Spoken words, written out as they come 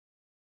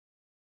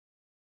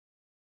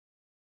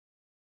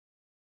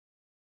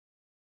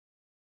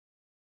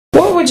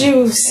would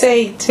you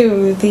say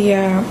to the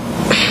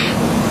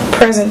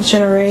present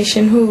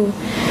generation who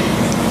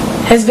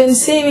has been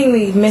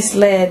seemingly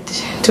misled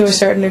to a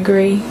certain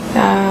degree,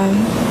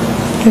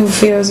 who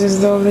feels as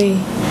though the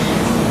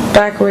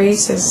black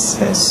race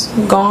is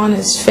gone,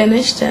 is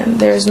finished, and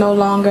there's no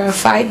longer a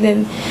fight?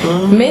 In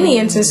many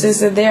instances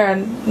that there are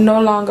no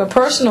longer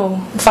personal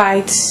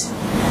fights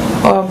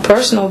or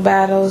personal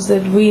battles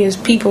that we as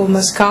people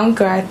must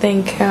conquer. I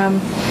think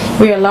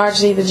we are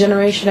largely the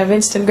generation of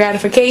instant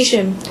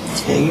gratification,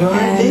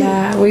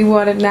 and we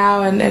want it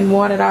now and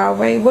want it our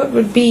way. What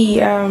would be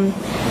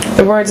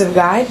the words of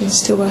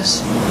guidance to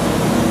us?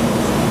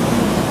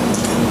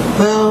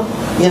 Well,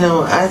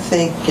 I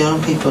think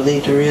young people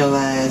need to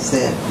realize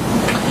that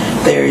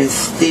there is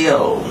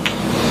still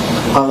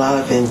a lot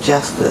of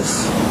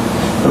injustice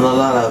and a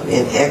lot of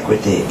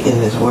inequity in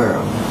this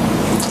world,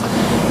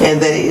 and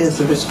that it is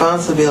the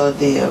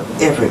responsibility of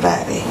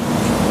everybody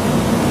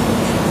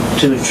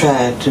to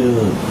try to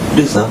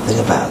do something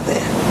about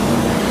that.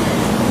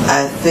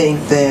 I think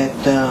that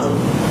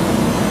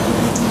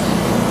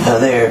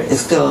there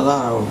is still a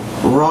lot of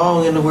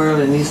wrong in the world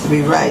that needs to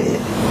be righted,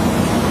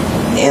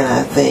 and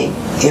I think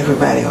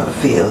everybody ought to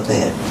feel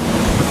that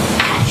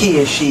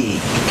he or she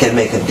can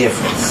make a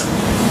difference.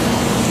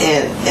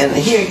 And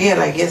here again,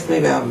 I guess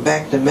maybe I'm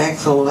back to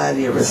Max's whole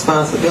idea of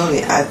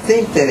responsibility. I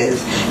think that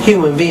as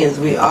human beings,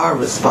 we are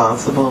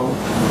responsible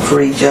for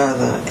each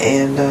other.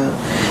 And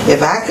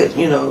if I could,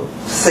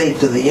 say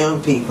to the young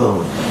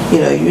people,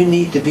 you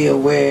need to be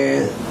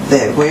aware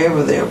that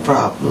wherever there are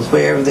problems,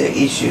 wherever there are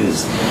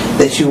issues,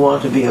 that you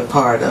want to be a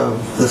part of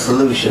the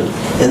solution.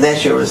 And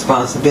that's your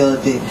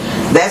responsibility.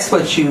 That's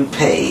what you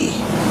pay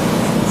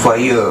for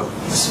your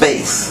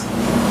space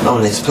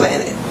on this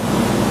planet.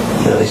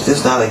 It's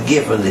just not a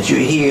given that you're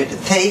here to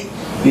take.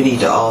 You need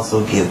to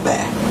also give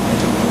back.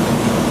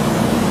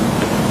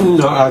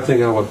 No, I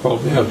think I would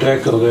probably have to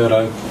echo that.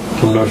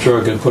 I'm not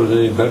sure I can put it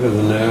any better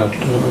than that.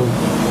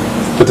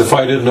 But the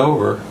fight isn't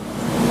over.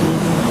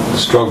 The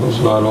struggle's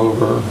not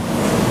over.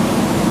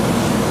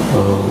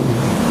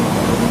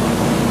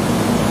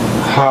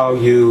 How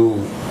you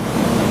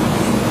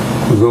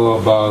go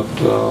about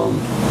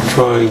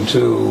trying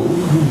to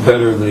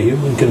better the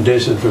human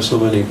condition for so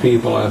many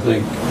people, I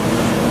think,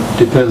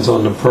 depends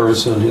on the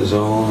person, his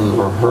own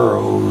or her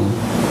own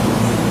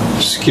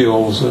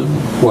skills and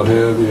what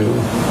have you.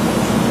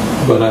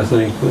 But I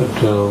think that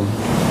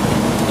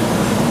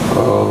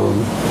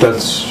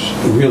that's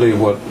really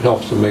what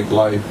helps to make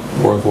life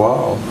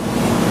worthwhile,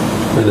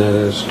 and that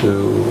is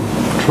to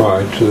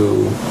try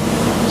to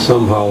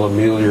somehow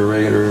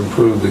ameliorate or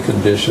improve the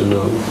condition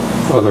of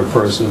other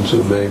persons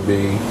who may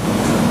be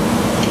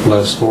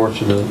less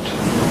fortunate.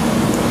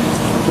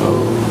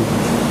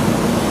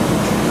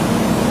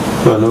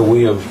 I know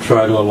we have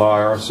tried to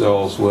ally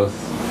ourselves with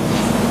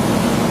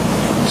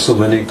so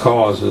many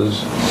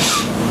causes.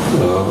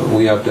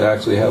 We have to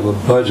actually have a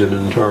budget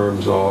in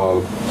terms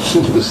of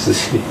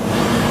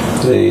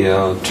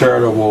the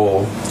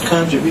charitable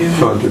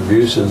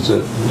contributions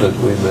that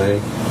we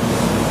make.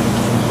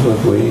 But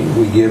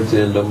we give to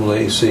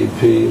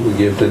NAACP, we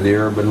give to the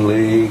Urban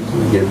League,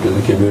 we give to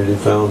the Community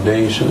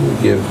Foundation, we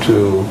give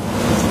to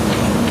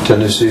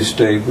Tennessee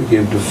State, we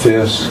give to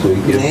Fisk, we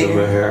give to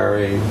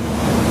Meharry.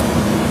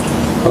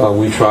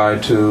 We try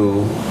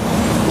to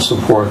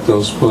support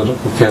those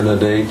political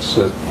candidates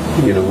that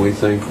we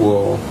think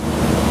will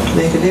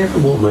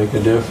make a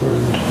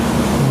difference.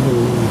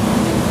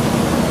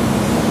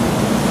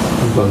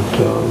 But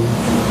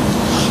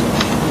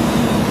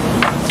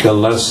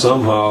unless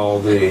somehow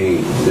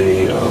the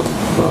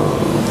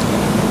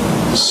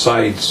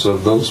sights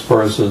of those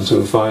persons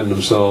who find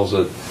themselves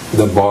at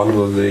the bottom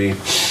of the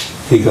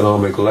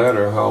economic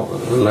ladder,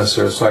 unless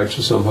their sights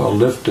are somehow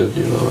lifted,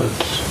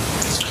 it's.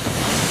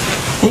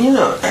 And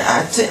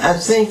I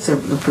think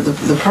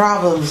the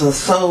problems are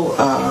so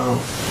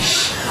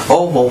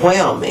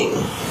overwhelming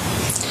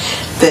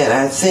that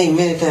I think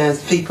many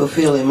times people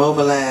feel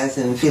immobilized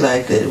and feel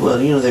like that,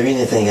 there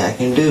anything I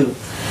can do.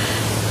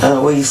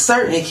 Well, you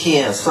certainly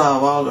can't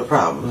solve all the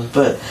problems,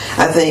 but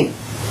I think,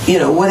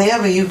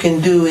 whatever you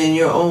can do in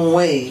your own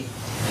way,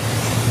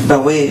 by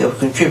way of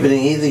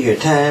contributing either your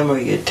time or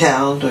your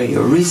talent or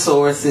your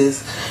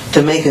resources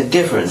to make a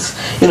difference.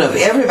 If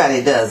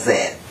everybody does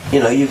that,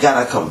 you've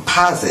got a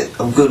composite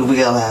of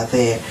goodwill out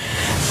there.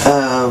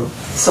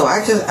 So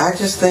I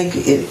just think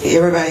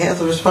everybody has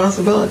a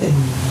responsibility.